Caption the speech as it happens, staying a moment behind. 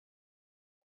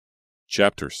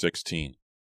Chapter 16.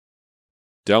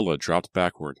 Della dropped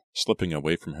backward, slipping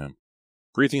away from him.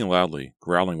 Breathing loudly,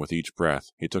 growling with each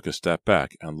breath, he took a step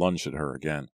back and lunged at her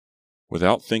again.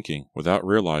 Without thinking, without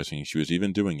realizing she was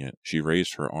even doing it, she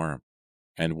raised her arm.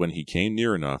 And when he came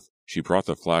near enough, she brought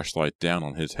the flashlight down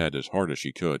on his head as hard as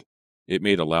she could. It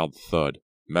made a loud thud,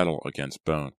 metal against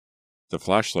bone. The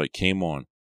flashlight came on,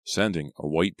 sending a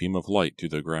white beam of light to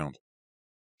the ground.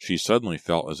 She suddenly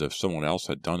felt as if someone else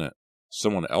had done it.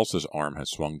 Someone else's arm had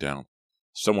swung down.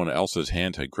 Someone else's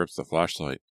hand had gripped the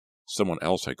flashlight. Someone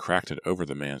else had cracked it over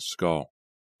the man's skull.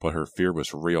 But her fear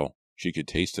was real. She could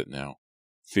taste it now.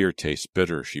 Fear tastes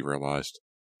bitter, she realized.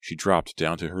 She dropped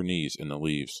down to her knees in the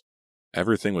leaves.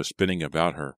 Everything was spinning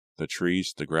about her, the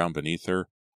trees, the ground beneath her.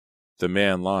 The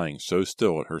man lying so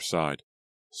still at her side.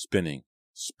 Spinning,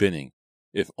 spinning.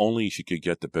 If only she could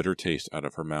get the bitter taste out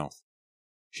of her mouth.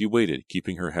 She waited,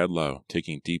 keeping her head low,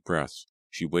 taking deep breaths.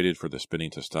 She waited for the spinning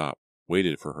to stop,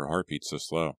 waited for her heartbeats to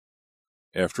slow.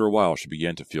 After a while, she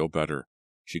began to feel better.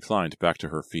 She climbed back to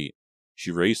her feet.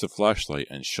 She raised the flashlight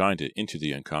and shined it into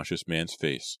the unconscious man's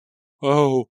face.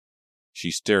 Oh! She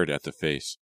stared at the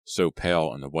face, so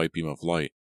pale in the white beam of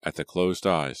light, at the closed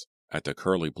eyes, at the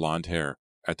curly blonde hair,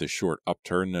 at the short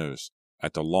upturned nose,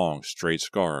 at the long, straight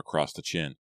scar across the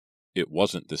chin. It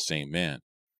wasn't the same man.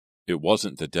 It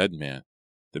wasn't the dead man.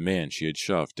 The man she had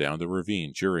shoved down the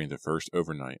ravine during the first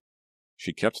overnight.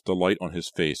 She kept the light on his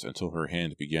face until her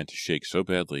hand began to shake so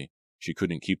badly she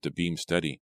couldn't keep the beam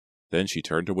steady. Then she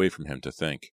turned away from him to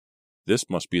think. This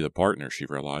must be the partner, she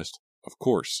realized. Of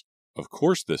course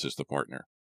this is the partner.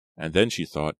 And then she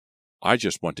thought, I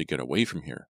just want to get away from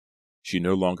here. She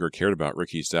no longer cared about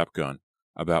Ricky's zap gun,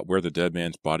 about where the dead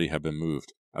man's body had been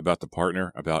moved, about the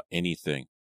partner, about anything.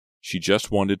 She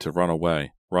just wanted to run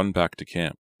away, run back to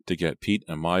camp, to get Pete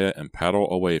and Maya and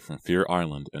paddle away from Fear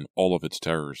Island and all of its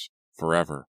terrors,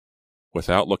 forever.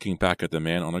 Without looking back at the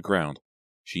man on the ground,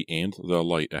 she aimed the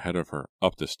light ahead of her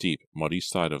up the steep, muddy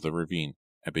side of the ravine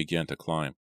and began to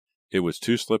climb. It was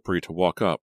too slippery to walk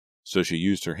up, so she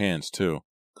used her hands too,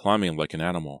 climbing like an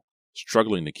animal,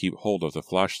 struggling to keep hold of the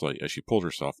flashlight as she pulled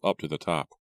herself up to the top.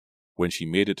 When she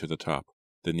made it to the top,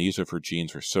 the knees of her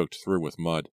jeans were soaked through with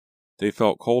mud. They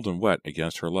felt cold and wet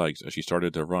against her legs as she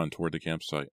started to run toward the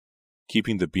campsite,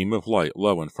 keeping the beam of light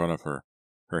low in front of her.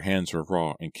 Her hands were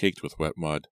raw and caked with wet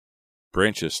mud.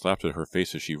 Branches slapped at her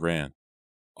face as she ran.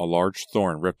 A large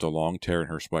thorn ripped a long tear in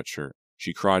her sweatshirt.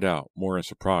 She cried out, more in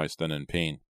surprise than in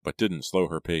pain, but didn't slow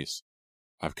her pace.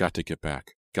 I've got to get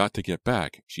back,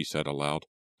 she said aloud,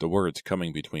 the words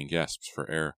coming between gasps for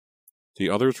air.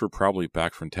 The others were probably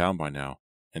back from town by now,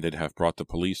 and they'd have brought the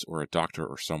police or a doctor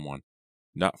or someone.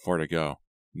 Not far to go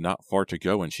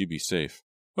and she'd be safe.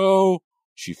 Oh!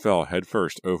 She fell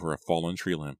headfirst over a fallen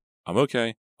tree limb. I'm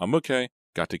okay.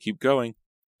 Got to keep going.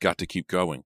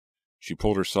 She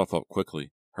pulled herself up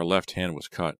quickly. Her left hand was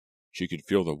cut. She could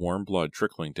feel the warm blood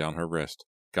trickling down her wrist.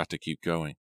 Got to keep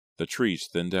going. The trees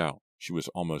thinned out. She was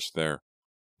almost there.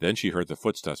 Then she heard the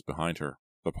footsteps behind her.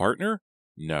 The partner?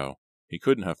 No. He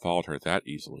couldn't have followed her that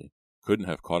easily. Couldn't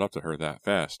have caught up to her that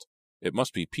fast. It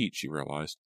must be Pete, she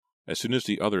realized. As soon as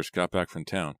the others got back from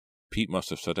town, Pete must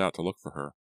have set out to look for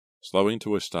her. Slowing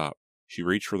to a stop, she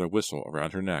reached for the whistle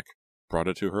around her neck, brought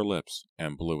it to her lips,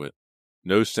 and blew it.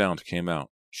 No sound came out.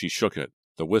 She shook it.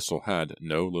 The whistle had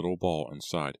no little ball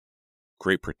inside.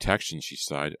 Great protection, she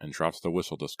sighed, and dropped the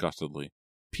whistle disgustedly.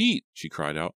 Pete, she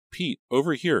cried out. Pete,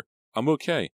 over here. I'm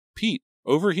okay. Pete,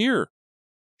 over here.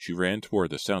 She ran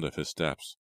toward the sound of his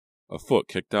steps. A foot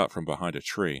kicked out from behind a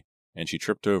tree, and she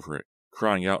tripped over it,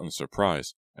 crying out in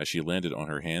surprise as she landed on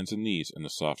her hands and knees in the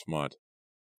soft mud.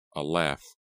 A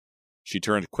laugh. She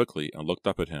turned quickly and looked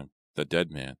up at him, the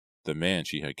dead man, the man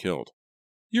she had killed.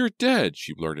 You're dead,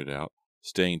 she blurted out,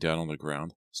 staying down on the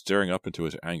ground, staring up into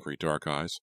his angry dark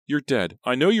eyes. You're dead.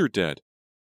 I know you're dead.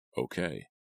 Okay.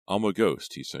 I'm a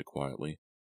ghost, he said quietly.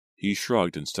 He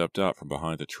shrugged and stepped out from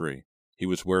behind the tree. He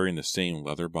was wearing the same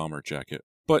leather bomber jacket.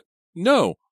 But,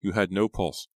 no! You had no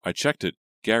pulse. I checked it.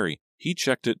 Gary, he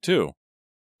checked it too.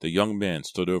 The young man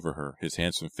stood over her, his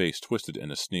handsome face twisted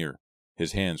in a sneer,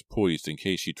 his hands poised in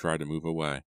case she tried to move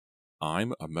away.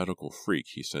 I'm a medical freak,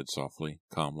 he said softly,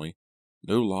 calmly.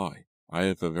 No lie, I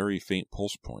have a very faint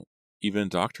pulse point. Even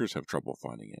doctors have trouble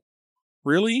finding it.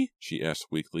 Really? She asked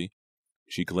weakly.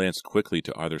 She glanced quickly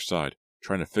to either side,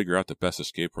 trying to figure out the best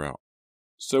escape route.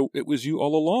 So it was you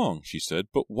all along, she said,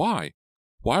 but why?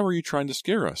 Why were you trying to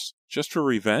scare us? Just for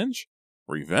revenge?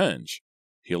 Revenge?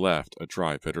 He laughed, a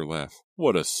dry, bitter laugh.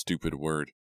 What a stupid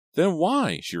word. Then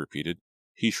why? She repeated.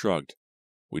 He shrugged.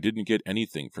 We didn't get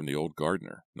anything from the old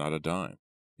gardener, not a dime.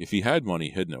 If he had money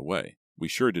hidden away, we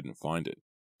sure didn't find it.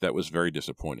 That was very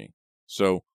disappointing.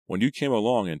 So, when you came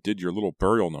along and did your little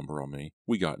burial number on me,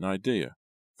 we got an idea.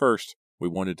 First, we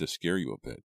wanted to scare you a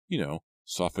bit.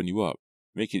 Soften you up,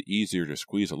 make it easier to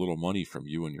squeeze a little money from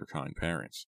you and your kind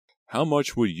parents. How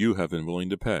much would you have been willing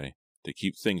to pay to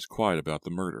keep things quiet about the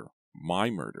murder? My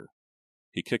murder."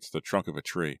 He kicked the trunk of a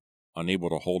tree, unable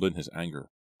to hold in his anger.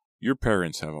 "Your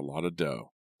parents have a lot of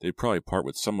dough. They'd probably part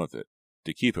with some of it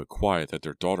to keep it quiet that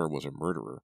their daughter was a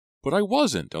murderer." "But I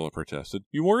wasn't," Della protested.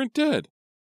 "You weren't dead."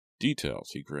 "Details,"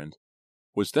 he grinned.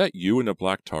 "Was that you in the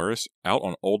black Taurus out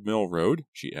on Old Mill Road?"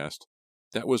 she asked.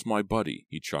 "That was my buddy,"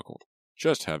 he chuckled.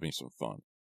 "Just having some fun.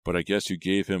 But I guess you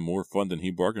gave him more fun than he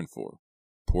bargained for.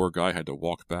 Poor guy had to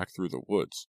walk back through the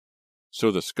woods." "So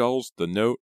the skulls, the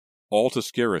note, all to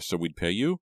scare us so we'd pay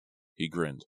you?" He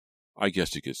grinned. "I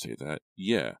guess you could say that.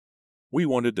 Yeah. We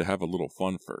wanted to have a little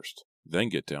fun first, then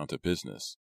get down to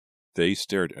business." They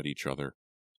stared at each other.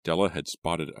 Della had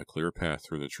spotted a clear path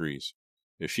through the trees.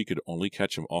 If she could only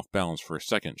catch him off balance for a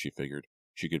second, she figured,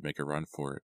 she could make a run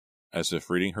for it. As if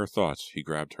reading her thoughts, he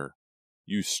grabbed her.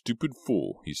 "You stupid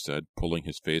fool," he said, pulling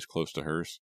his face close to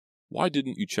hers. "Why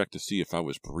didn't you check to see if I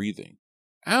was breathing?"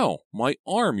 "Ow! My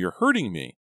arm! You're hurting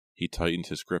me!" He tightened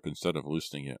his grip instead of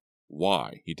loosening it.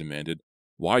 "Why?" he demanded.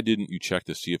 "Why didn't you check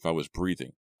to see if I was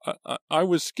breathing?" I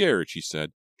was scared," she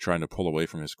said, trying to pull away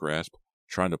from his grasp,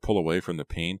 trying to pull away from the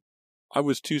pain. "I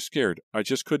was too scared. I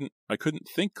couldn't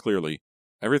think clearly.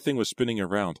 Everything was spinning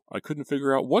around. I couldn't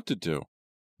figure out what to do."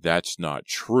 "That's not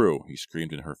true," he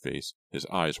screamed in her face, his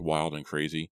eyes wild and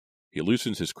crazy. He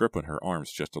loosened his grip on her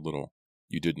arms just a little.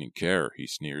 "You didn't care," he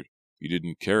sneered. "You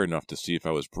didn't care enough to see if I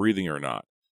was breathing or not."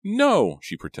 "No!"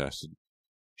 she protested.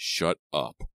 "Shut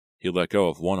up." He let go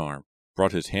of one arm,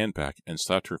 brought his hand back, and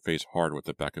slapped her face hard with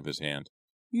the back of his hand.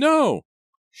 "No!"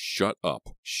 "Shut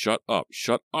up! Shut up!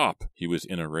 Shut up!" He was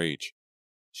in a rage.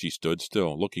 She stood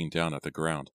still, looking down at the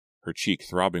ground, her cheek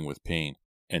throbbing with pain,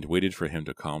 and waited for him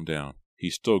to calm down.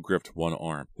 He still gripped one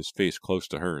arm, his face close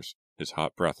to hers, his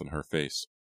hot breath on her face.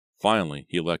 Finally,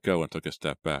 he let go and took a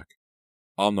step back.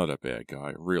 "I'm not a bad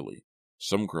guy, really.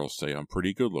 Some girls say I'm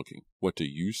pretty good looking. What do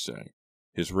you say?"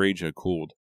 His rage had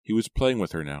cooled. He was playing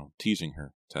with her now, teasing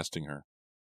her, testing her.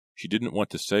 She didn't want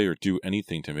to say or do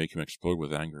anything to make him explode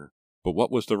with anger. But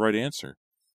what was the right answer?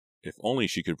 If only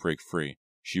she could break free.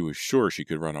 She was sure she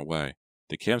could run away.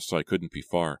 The campsite couldn't be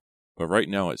far, but right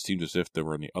now it seemed as if they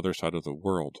were on the other side of the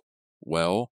world.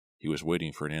 "Well?" He was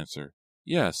waiting for an answer.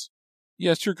 Yes,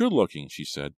 you're good looking," she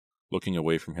said, looking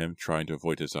away from him, trying to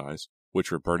avoid his eyes,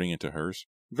 which were burning into hers.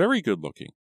 "Very good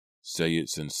looking." "Say it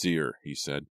sincere," he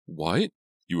said. "What?"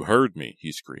 "You heard me,"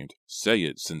 he screamed. "Say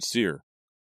it sincere."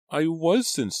 "I was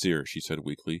sincere," she said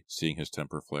weakly, seeing his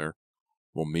temper flare.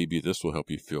 "Well, maybe this will help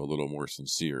you feel a little more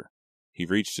sincere." He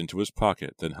reached into his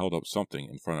pocket, then held up something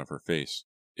in front of her face.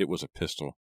 It was a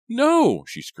pistol. "No!"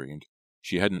 she screamed.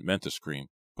 She hadn't meant to scream,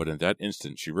 but in that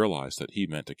instant she realized that he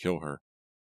meant to kill her.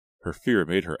 Her fear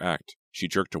made her act. She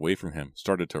jerked away from him,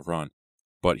 started to run.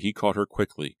 But he caught her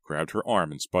quickly, grabbed her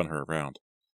arm, and spun her around.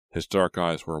 His dark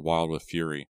eyes were wild with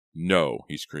fury. "No!"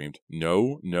 he screamed.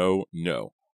 "No, no,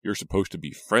 no. You're supposed to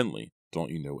be friendly.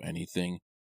 Don't you know anything?"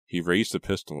 He raised the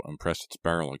pistol and pressed its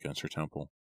barrel against her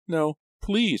temple. "No,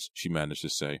 please," she managed to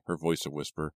say, her voice a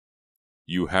whisper.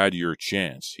 "You had your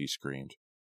chance," he screamed.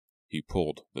 He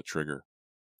pulled the trigger.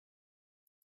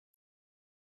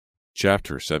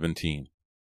 Chapter 17.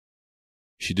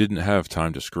 She didn't have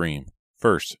time to scream.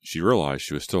 First, she realized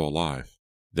she was still alive.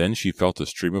 Then she felt a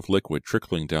stream of liquid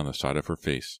trickling down the side of her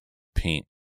face. Paint.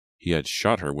 He had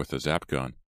shot her with a zap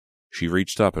gun. She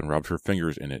reached up and rubbed her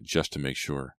fingers in it just to make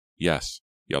sure. Yes,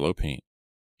 yellow paint.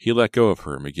 He let go of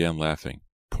her and began laughing,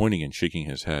 pointing and shaking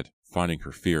his head, finding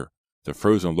her fear, the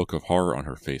frozen look of horror on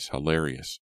her face,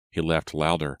 hilarious. He laughed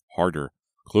louder, harder,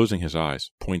 closing his eyes,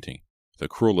 pointing, the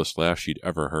cruelest laugh she'd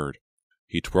ever heard.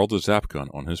 He twirled the zap gun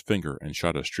on his finger and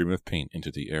shot a stream of paint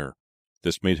into the air.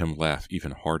 This made him laugh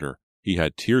even harder. He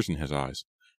had tears in his eyes.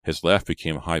 His laugh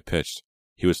became high-pitched.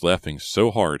 He was laughing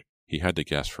so hard he had to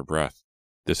gasp for breath.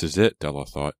 This is it, Della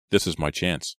thought. This is my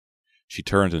chance. She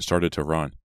turned and started to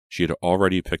run. She had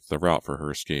already picked the route for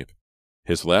her escape.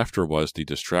 His laughter was the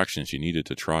distraction she needed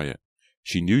to try it.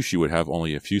 She knew she would have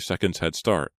only a few seconds head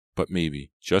start, but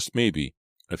maybe, just maybe,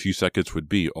 a few seconds would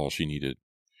be all she needed.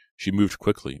 She moved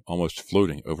quickly, almost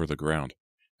floating over the ground.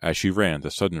 As she ran,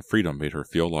 the sudden freedom made her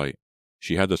feel light.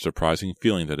 She had the surprising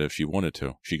feeling that if she wanted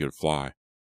to, she could fly.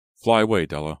 Fly away,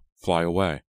 Della. Fly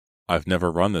away. I've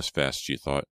never run this fast, she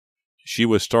thought. She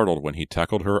was startled when he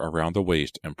tackled her around the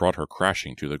waist and brought her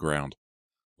crashing to the ground.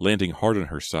 Landing hard on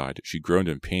her side, she groaned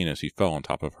in pain as he fell on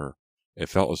top of her. It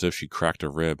felt as if she cracked a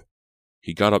rib.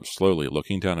 He got up slowly,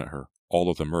 looking down at her, all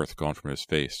of the mirth gone from his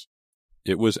face.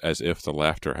 It was as if the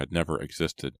laughter had never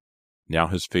existed. Now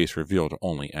his face revealed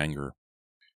only anger.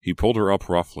 He pulled her up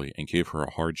roughly and gave her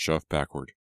a hard shove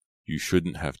backward. "You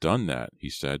shouldn't have done that," he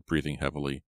said, breathing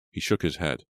heavily. He shook his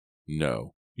head.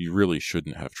 "No, you really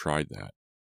shouldn't have tried that."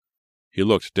 He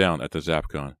looked down at the zap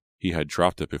gun. He had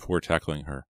dropped it before tackling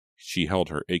her. She held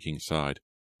her aching side.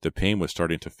 The pain was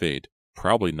starting to fade.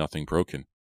 Probably nothing broken.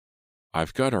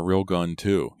 "I've got a real gun,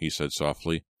 too," he said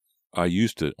softly. "I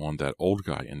used it on that old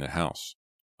guy in the house.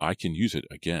 I can use it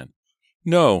again."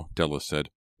 "No," Della said,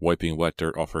 wiping wet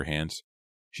dirt off her hands.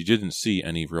 She didn't see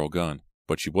any real gun,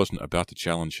 but she wasn't about to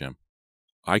challenge him.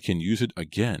 "I can use it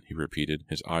again," he repeated,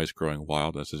 his eyes growing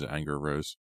wild as his anger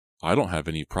rose. "I don't have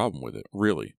any problem with it,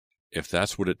 really, if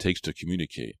that's what it takes to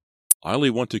communicate. I only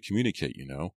want to communicate, you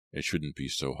know. It shouldn't be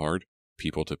so hard.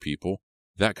 People to people.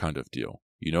 That kind of deal.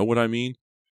 You know what I mean?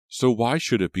 So why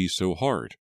should it be so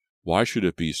hard? Why should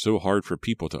it be so hard for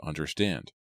people to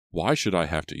understand? Why should I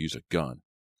have to use a gun?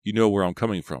 You know where I'm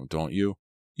coming from, don't you?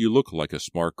 You look like a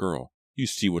smart girl. You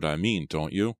see what I mean,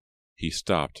 don't you?" He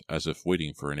stopped, as if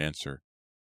waiting for an answer.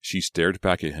 She stared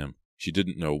back at him. She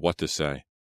didn't know what to say.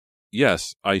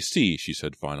 "Yes, I see," she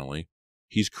said finally.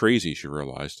 He's crazy, she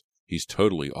realized. He's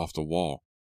totally off the wall.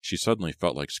 She suddenly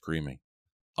felt like screaming.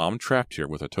 I'm trapped here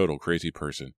with a total crazy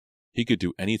person. He could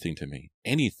do anything to me.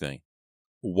 Anything.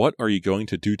 "What are you going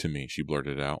to do to me?" she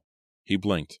blurted out. He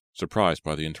blinked, surprised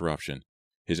by the interruption.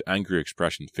 His angry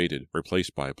expression faded,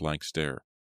 replaced by a blank stare.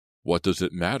 "What does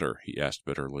it matter?" he asked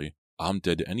bitterly. "I'm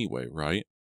dead anyway, right?"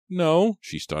 "No,"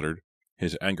 she stuttered.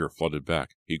 His anger flooded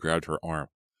back. He grabbed her arm.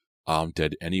 "I'm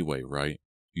dead anyway, right?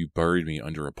 You buried me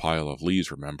under a pile of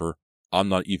leaves, remember? I'm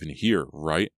not even here,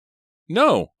 right?"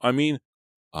 "No, I mean—"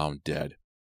 "I'm dead.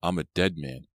 I'm a dead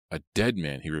man. A dead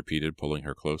man," he repeated, pulling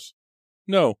her close.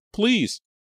 "No, please."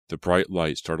 The bright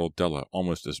light startled Della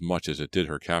almost as much as it did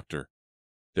her captor.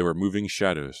 There were moving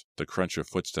shadows, the crunch of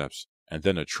footsteps, and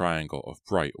then a triangle of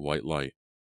bright white light.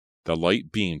 The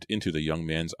light beamed into the young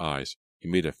man's eyes. He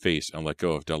made a face and let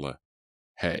go of Della.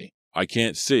 "Hey, I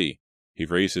can't see." He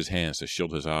raised his hands to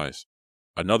shield his eyes.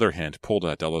 Another hand pulled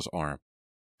at Della's arm.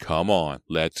 "Come on,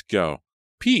 let's go."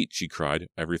 "Pete!" she cried,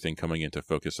 everything coming into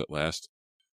focus at last.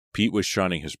 Pete was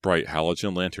shining his bright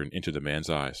halogen lantern into the man's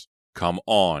eyes. "Come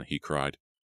on," he cried.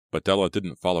 But Della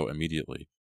didn't follow immediately.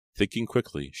 Thinking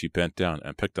quickly, she bent down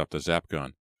and picked up the zap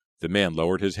gun. The man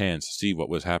lowered his hands to see what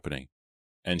was happening.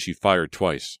 And she fired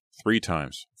twice, 3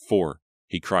 times, 4.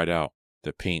 He cried out.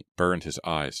 The paint burned his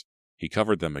eyes. He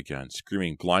covered them again,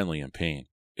 screaming blindly in pain.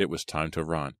 It was time to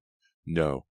run.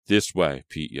 "No, this way,"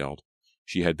 Pete yelled.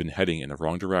 She had been heading in the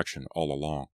wrong direction all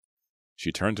along.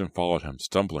 She turned and followed him,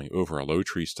 stumbling over a low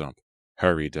tree stump.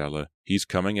 "Hurry, Della. He's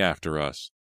coming after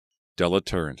us." Della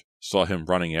turned, saw him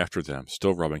running after them,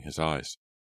 still rubbing his eyes.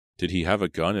 Did he have a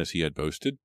gun as he had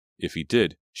boasted? If he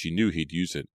did, she knew he'd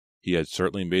use it. He had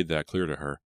certainly made that clear to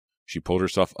her. She pulled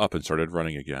herself up and started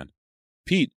running again.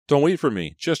 "Pete, don't wait for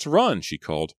me. Just run," she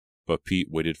called. But Pete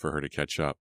waited for her to catch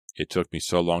up. "It took me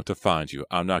so long to find you.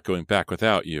 I'm not going back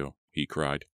without you," he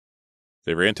cried.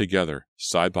 They ran together,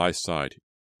 side by side,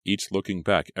 each looking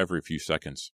back every few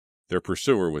seconds. Their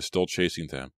pursuer was still chasing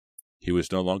them. He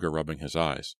was no longer rubbing his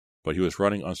eyes, but he was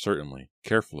running uncertainly,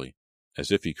 carefully,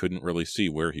 as if he couldn't really see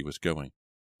where he was going.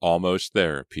 "Almost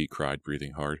there," Pete cried,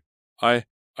 breathing hard. I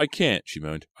can't," she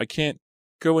moaned. "I can't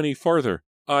go any farther.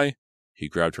 He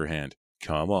grabbed her hand.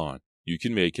 "Come on. You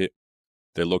can make it."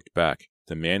 They looked back.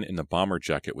 The man in the bomber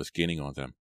jacket was gaining on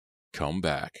them. "Come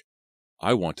back."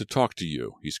 "I want to talk to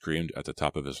you," he screamed at the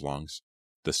top of his lungs.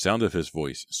 The sound of his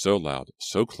voice, so loud,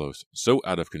 so close, so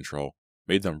out of control,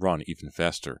 made them run even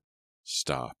faster.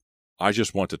 "Stop. I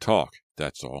just want to talk,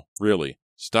 that's all. Really.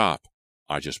 Stop.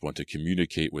 I just want to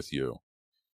communicate with you."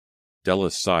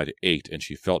 Della's side ached and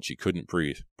she felt she couldn't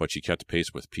breathe, but she kept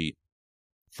pace with Pete.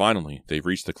 Finally, they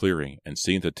reached the clearing, and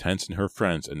seeing the tents and her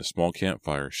friends and the small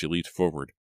campfire, she leaped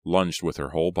forward, lunged with her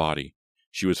whole body.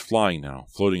 She was flying now,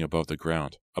 floating above the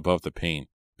ground, above the pain,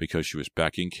 because she was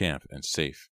back in camp and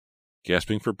safe.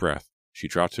 Gasping for breath, she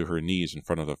dropped to her knees in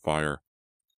front of the fire.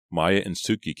 Maya and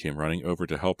Suki came running over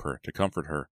to help her, to comfort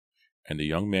her, and the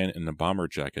young man in the bomber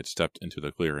jacket stepped into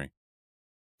the clearing.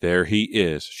 "There he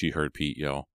is," she heard Pete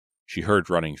yell. She heard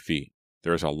running feet.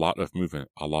 There was a lot of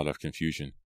movement, a lot of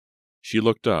confusion. She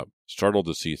looked up, startled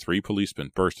to see 3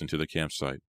 policemen burst into the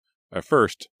campsite. At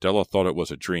first, Della thought it was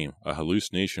a dream, a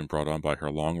hallucination brought on by her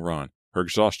long run, her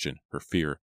exhaustion, her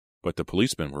fear. But the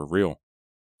policemen were real.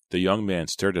 The young man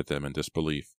stared at them in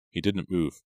disbelief. He didn't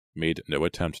move, made no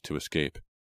attempt to escape.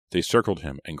 They circled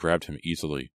him and grabbed him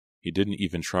easily. He didn't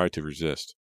even try to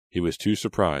resist. He was too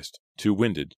surprised, too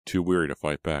winded, too weary to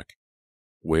fight back.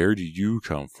 Where do you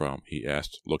come from? He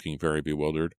asked, looking very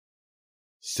bewildered.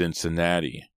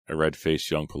 Cincinnati, a red-faced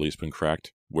young policeman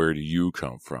cracked. Where do you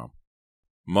come from?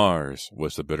 Mars,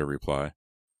 was the bitter reply.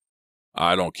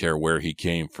 I don't care where he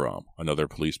came from, another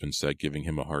policeman said, giving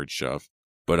him a hard shove.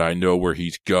 But I know where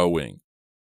he's going.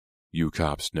 You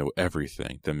cops know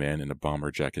everything, the man in the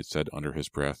bomber jacket said under his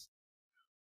breath.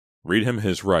 Read him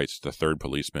his rights, the third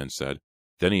policeman said.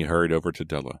 Then he hurried over to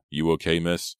Della. You okay,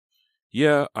 miss?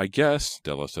 Yeah, I guess,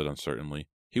 Della said uncertainly.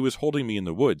 He was holding me in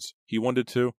the woods. He wanted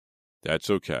to. That's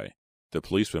okay. The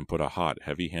policeman put a hot,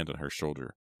 heavy hand on her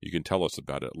shoulder. You can tell us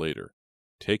about it later.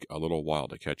 Take a little while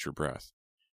to catch your breath.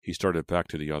 He started back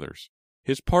to the others.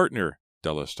 His partner,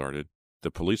 Della started.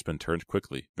 The policeman turned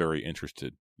quickly, very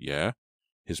interested. Yeah?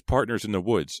 His partner's in the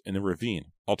woods, in the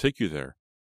ravine. I'll take you there.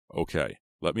 Okay,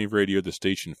 let me radio the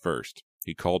station first.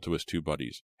 He called to his two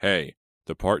buddies. Hey,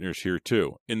 the partner's here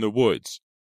too, in the woods.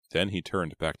 Then he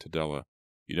turned back to Della.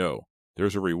 You know,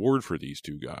 there's a reward for these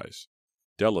two guys.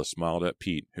 Della smiled at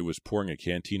Pete, who was pouring a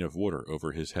canteen of water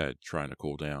over his head, trying to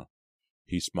cool down.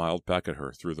 He smiled back at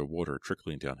her through the water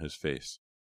trickling down his face.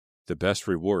 The best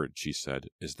reward, she said,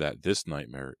 is that this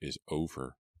nightmare is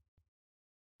over.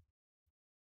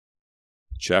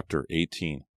 Chapter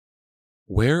 18.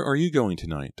 Where are you going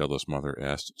tonight? Della's mother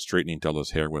asked, straightening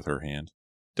Della's hair with her hand.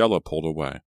 Della pulled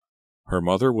away. Her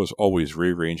mother was always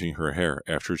rearranging her hair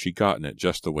after she'd gotten it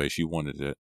just the way she wanted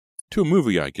it. To a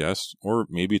movie, I guess, or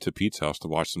maybe to Pete's house to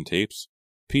watch some tapes.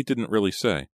 Pete didn't really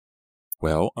say.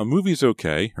 Well, a movie's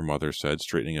okay, her mother said,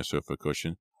 straightening a sofa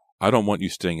cushion. I don't want you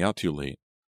staying out too late.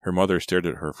 Her mother stared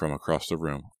at her from across the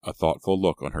room, a thoughtful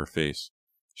look on her face.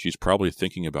 She's probably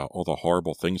thinking about all the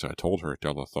horrible things I told her,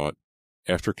 Della thought.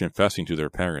 After confessing to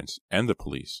their parents and the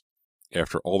police,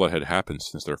 after all that had happened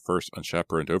since their first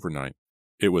unchaperoned overnight,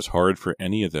 it was hard for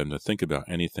any of them to think about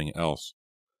anything else.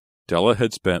 Della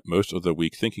had spent most of the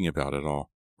week thinking about it all,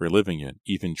 reliving it,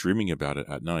 even dreaming about it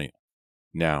at night.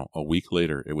 Now, a week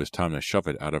later, it was time to shove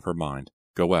it out of her mind,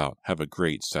 go out, have a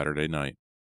great Saturday night.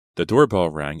 The doorbell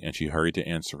rang, and she hurried to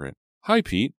answer it. Hi,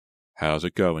 Pete. How's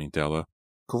it going, Della?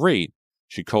 Great.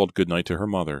 She called goodnight to her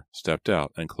mother, stepped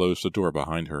out, and closed the door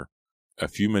behind her. A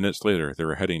few minutes later, they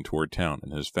were heading toward town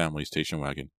in his family station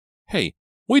wagon. Hey,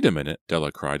 wait a minute,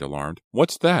 Della cried, alarmed.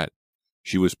 What's that?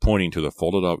 She was pointing to the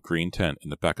folded-up green tent in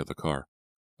the back of the car.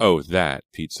 Oh, that,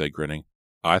 Pete said, grinning.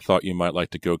 I thought you might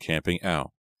like to go camping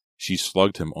out. She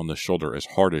slugged him on the shoulder as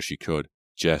hard as she could.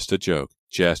 Just a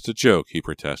joke, he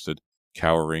protested,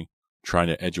 cowering, trying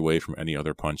to edge away from any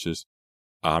other punches.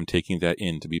 I'm taking that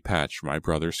in to be patched for my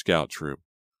brother's scout troop.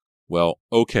 Well,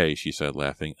 okay, she said,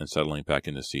 laughing and settling back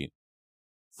in the seat.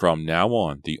 From now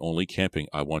on, the only camping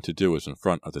I want to do is in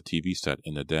front of the TV set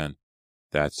in the den.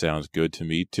 That sounds good to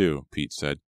me, too, Pete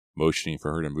said, motioning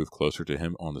for her to move closer to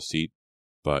him on the seat.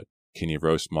 But can you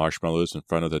roast marshmallows in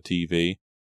front of the TV?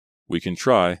 We can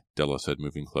try, Della said,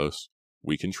 moving close.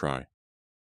 We can try.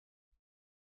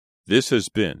 This has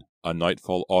been a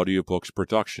Nightfall Audiobooks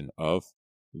production of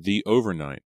The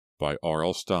Overnight by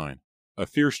R.L. Stine, a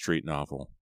Fear Street novel,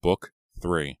 Book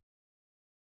 3.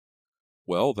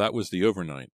 Well, that was The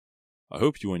Overnight. I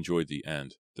hope you enjoyed the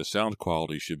end. The sound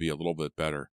quality should be a little bit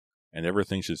better, and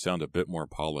everything should sound a bit more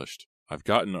polished. I've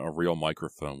gotten a real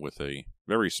microphone with a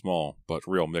very small but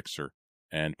real mixer,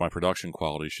 and my production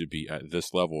quality should be at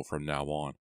this level from now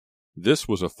on. This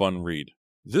was a fun read.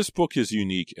 This book is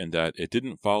unique in that it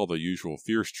didn't follow the usual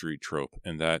Fear Street trope,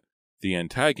 in that the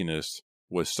antagonist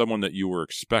was someone that you were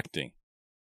expecting.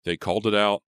 They called it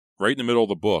out right in the middle of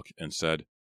the book and said,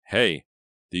 hey,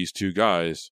 these two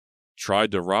guys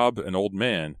tried to rob an old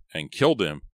man and killed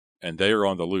him, and they are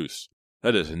on the loose.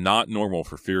 That is not normal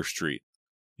for Fear Street.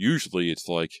 Usually it's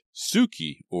like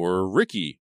Suki or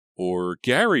Ricky or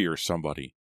Gary or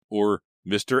somebody, or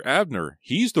Mr. Abner.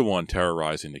 He's the one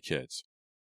terrorizing the kids.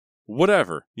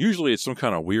 Whatever. Usually it's some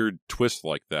kind of weird twist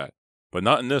like that, but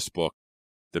not in this book.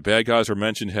 The bad guys are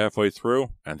mentioned halfway through,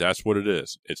 and that's what it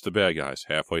is. It's the bad guys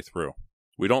halfway through.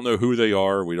 We don't know who they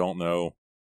are. We don't know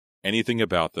anything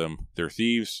about them. They're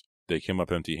thieves. They came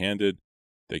up empty-handed.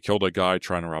 They killed a guy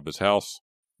trying to rob his house,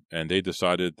 and they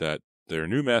decided that their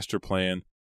new master plan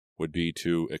would be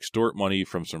to extort money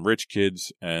from some rich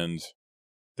kids, and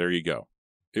there you go.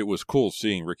 It was cool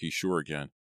seeing Ricky Shore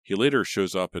again. He later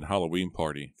shows up in Halloween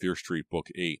Party, Fear Street Book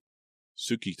 8.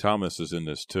 Suki Thomas is in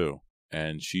this too,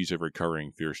 and she's a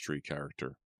recurring Fear Street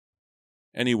character.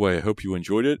 Anyway, I hope you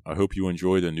enjoyed it. I hope you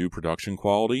enjoy the new production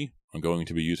quality. I'm going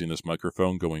to be using this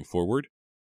microphone going forward.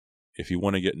 If you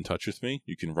want to get in touch with me,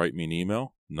 you can write me an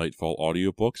email,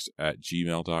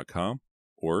 nightfallaudiobooks@gmail.com,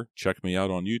 or check me out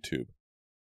on YouTube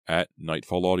at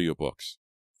Nightfall Audiobooks.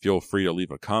 Feel free to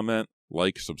leave a comment,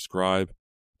 like, subscribe,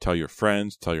 Tell your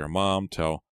friends, tell your mom,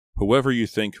 tell whoever you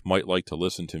think might like to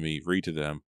listen to me read to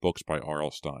them books by R.L.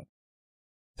 Stine.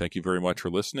 Thank you very much for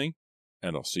listening,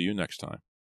 and I'll see you next time.